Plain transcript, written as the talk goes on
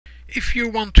If you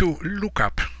want to look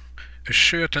up a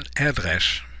certain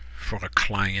address for a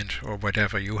client or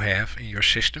whatever you have in your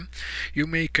system, you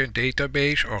make a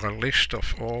database or a list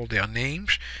of all their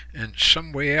names, and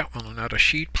somewhere on another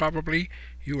sheet probably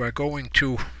you are going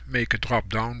to make a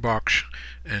drop-down box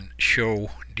and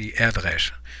show the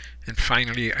address. And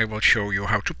finally I will show you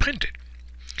how to print it.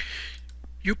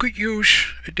 You could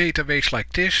use a database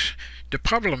like this. The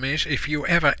problem is, if you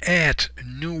ever add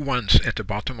new ones at the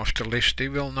bottom of the list, they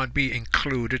will not be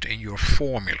included in your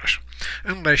formulas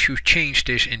unless you change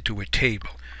this into a table.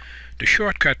 The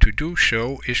shortcut to do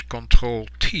so is Ctrl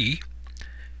T,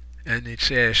 and it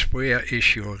says where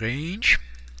is your range.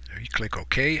 We click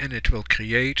OK, and it will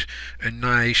create a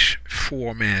nice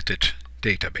formatted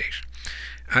database.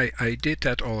 I did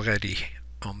that already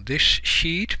on this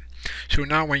sheet. So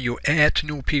now when you add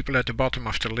new people at the bottom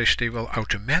of the list, they will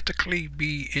automatically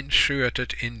be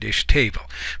inserted in this table.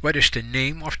 What is the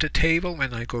name of the table?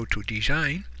 When I go to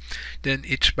design, then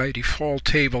it's by default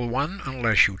table 1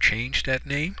 unless you change that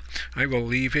name. I will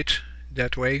leave it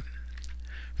that way,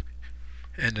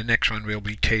 and the next one will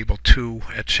be table 2,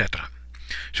 etc.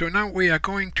 So now we are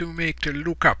going to make the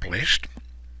lookup list.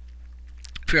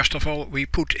 First of all, we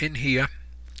put in here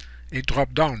a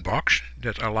drop-down box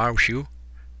that allows you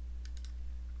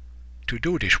to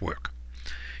do this work.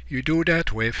 You do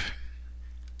that with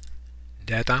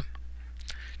data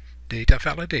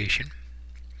validation,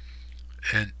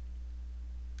 and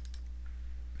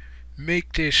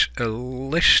make this a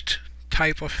list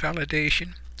type of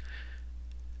validation,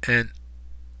 and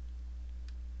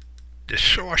the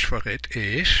source for it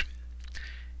is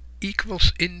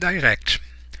equals indirect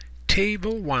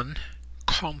table 1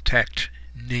 contact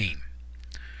name.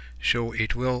 So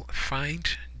it will find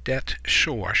that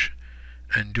source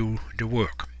and do the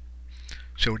work.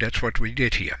 So that's what we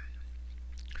did here.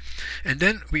 And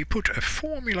then we put a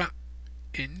formula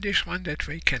in this one that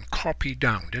we can copy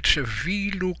down. That's a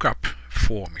VLOOKUP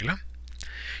formula.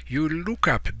 You look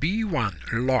up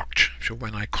B1 locked, so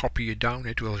when I copy it down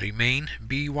it will remain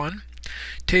B1.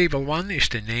 Table 1 is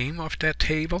the name of that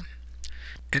table,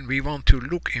 and we want to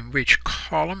look in which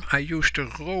column. I use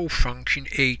the row function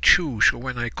A2, so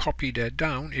when I copy that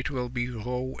down it will be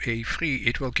row A3.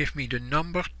 It will give me the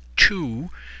number 2,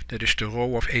 that is the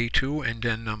row of A2, and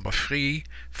then number 3,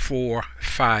 4,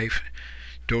 5,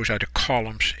 those are the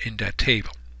columns in that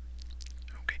table.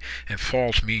 Okay. And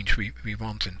false means we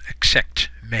want an exact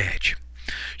match.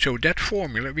 So that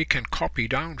formula we can copy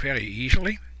down very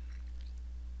easily.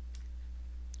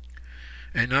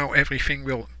 And now everything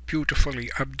will beautifully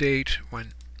update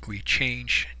when we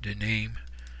change the name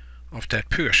of that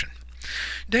person.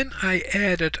 Then I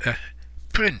added a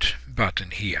print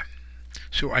button here,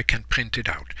 so I can print it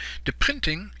out. The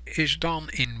printing is done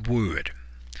in Word.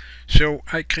 So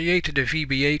I created a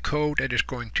VBA code that is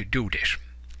going to do this.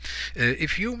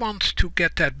 If you want to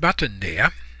get that button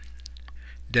there,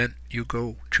 then you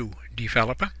go to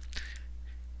Developer.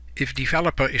 If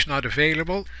Developer is not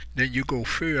available, then you go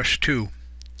first to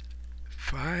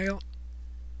File,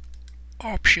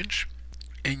 Options,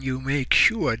 and you make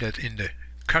sure that in the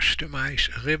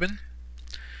Customize ribbon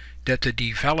that the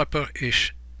developer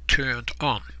is turned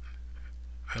on.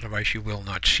 Otherwise you will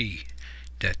not see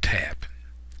that tab.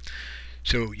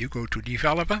 So you go to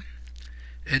Developer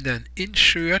and then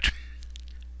insert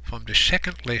from the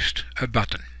second list a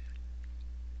button.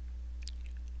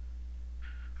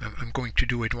 I'm going to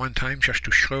do it one time just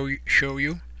to show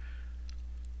you.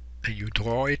 And you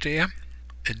draw it there,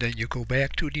 and then you go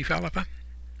back to Developer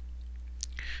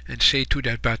and say to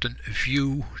that button,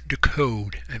 view the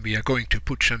code, and we are going to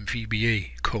put some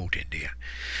VBA code in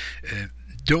there.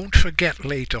 Don't forget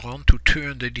later on to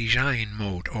turn the design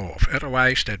mode off,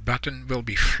 otherwise that button will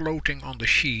be floating on the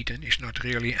sheet and is not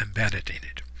really embedded in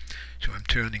it. So I'm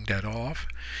turning that off.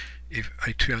 If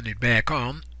I turn it back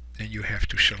on, then you have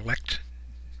to select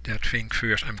that thing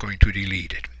first. I'm going to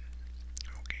delete it.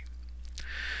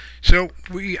 So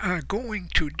we are going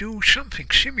to do something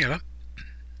similar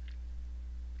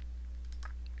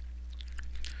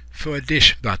for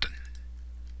this button.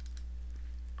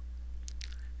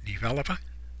 Developer,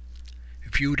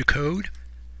 view the code,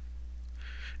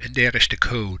 and there is the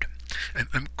code. And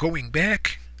I'm going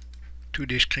back to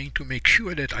this screen to make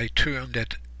sure that I turn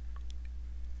that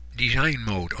design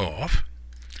mode off.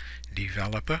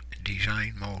 Developer,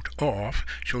 design mode off,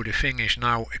 so the thing is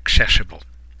now accessible.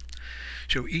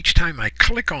 So each time I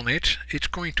click on it, it's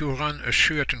going to run a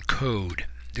certain code.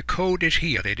 The code is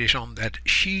here. It is on that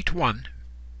sheet 1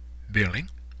 billing.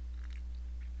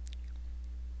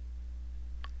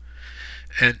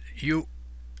 And you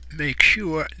make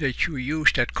sure that you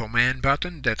use that command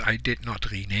button that I did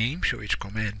not rename, so it's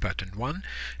command button 1,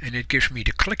 and it gives me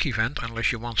the click event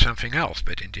unless you want something else,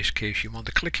 but in this case you want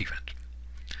the click event.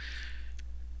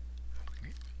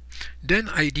 Then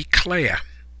I declare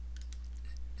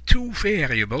two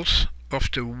variables of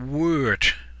the Word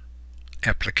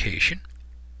application.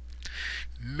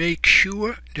 Make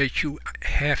sure that you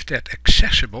have that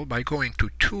accessible by going to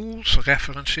Tools,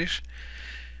 References,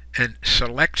 and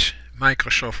select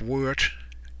Microsoft Word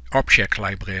Object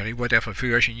Library, whatever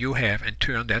version you have, and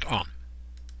turn that on.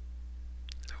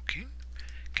 Okay,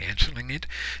 cancelling it.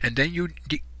 And then you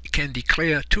can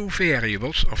declare two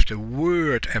variables of the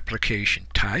Word application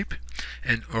type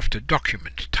and of the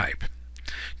document type.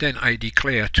 Then I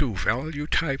declare two value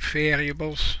type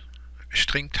variables, a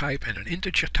string type and an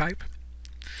integer type.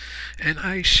 And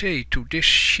I say to this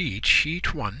sheet,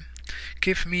 sheet 1,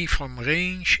 give me from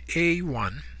range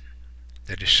A1,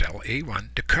 that is cell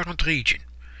A1, the current region.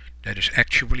 That is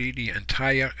actually the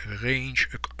entire range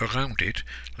around it.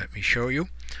 Let me show you.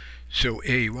 So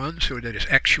A1, so that is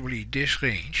actually this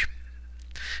range.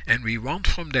 And we want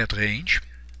from that range,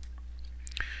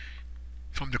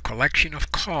 from the collection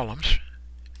of columns,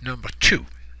 number 2.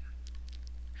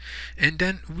 And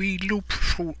then we loop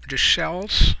through the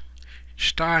cells,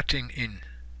 starting in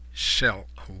cell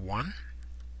 1,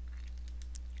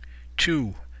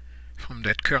 2, from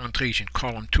that current region,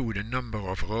 column 2, the number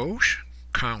of rows,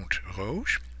 count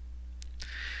rows.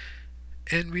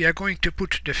 And we are going to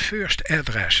put the first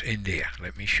address in there.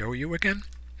 Let me show you again.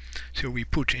 So we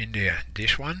put in there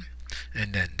this one,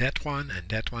 and then that one, and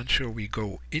that one. So we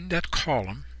go in that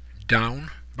column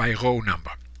down by row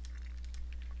number.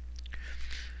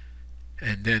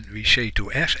 And then we say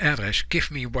to saddress, give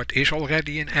me what is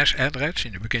already in saddress.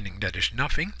 In the beginning that is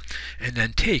nothing. And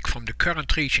then take from the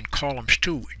current region columns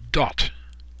 2 dot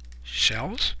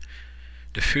cells.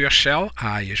 The first cell,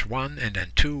 I is 1, and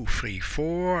then 2, 3,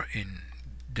 4 in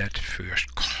that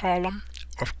first column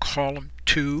of column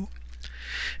 2.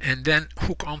 And then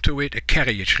hook onto it a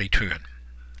carriage return.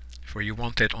 For you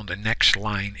want that on the next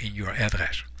line in your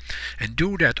address. And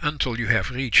do that until you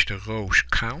have reached the rows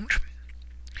count.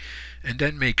 And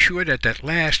then make sure that that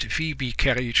last VB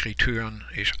carriage return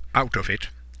is out of it.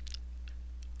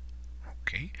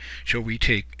 Okay, so we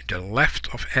take the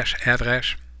left of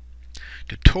saddress,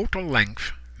 the total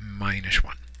length minus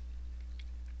 1.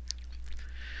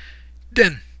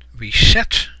 Then we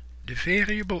set the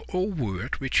variable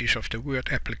OWord, which is of the Word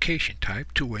application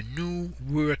type, to a new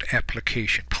Word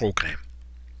application program.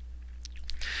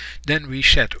 Then we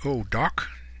set ODoc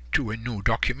to a new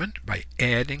document by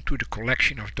adding to the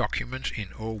collection of documents in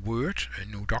OWord a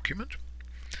new document.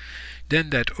 Then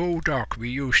that ODoc we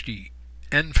use the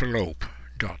envelope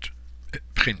dot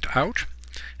print out,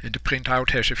 and the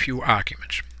printout has a few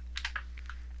arguments.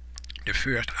 The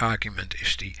first argument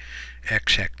is the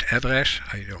exact address.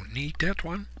 I don't need that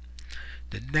one.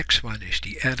 The next one is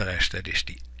the address, that is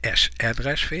the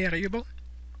saddress variable.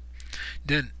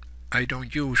 Then I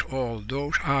don't use all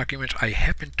those arguments. I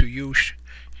happen to use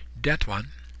that one,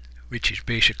 which is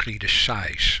basically the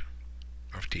size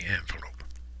of the envelope.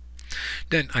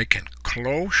 Then I can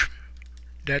close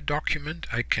that document.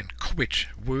 I can quit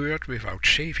Word without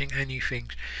saving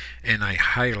anything, and I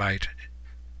highlight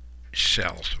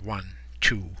cells 1,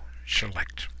 2,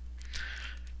 select.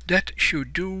 That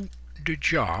should do the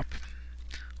job.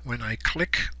 When I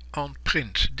click on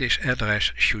print, this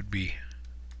address should be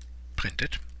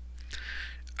printed.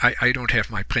 I don't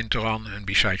have my printer on, and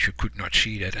besides you could not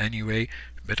see that anyway,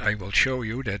 but I will show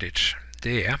you that it's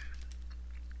there.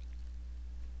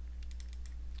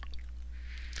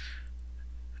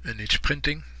 And it's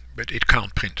printing, but it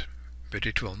can't print. But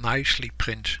it will nicely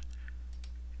print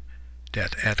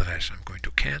that address. I'm going to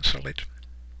cancel it.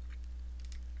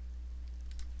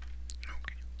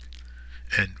 Okay.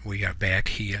 And we are back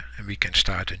here, and we can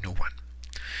start a new one.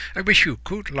 I wish you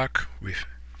good luck with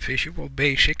Visual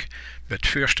Basic, but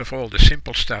first of all the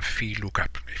simple stuff,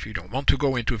 VLOOKUP. If you don't want to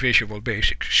go into Visual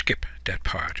Basic, skip that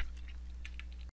part.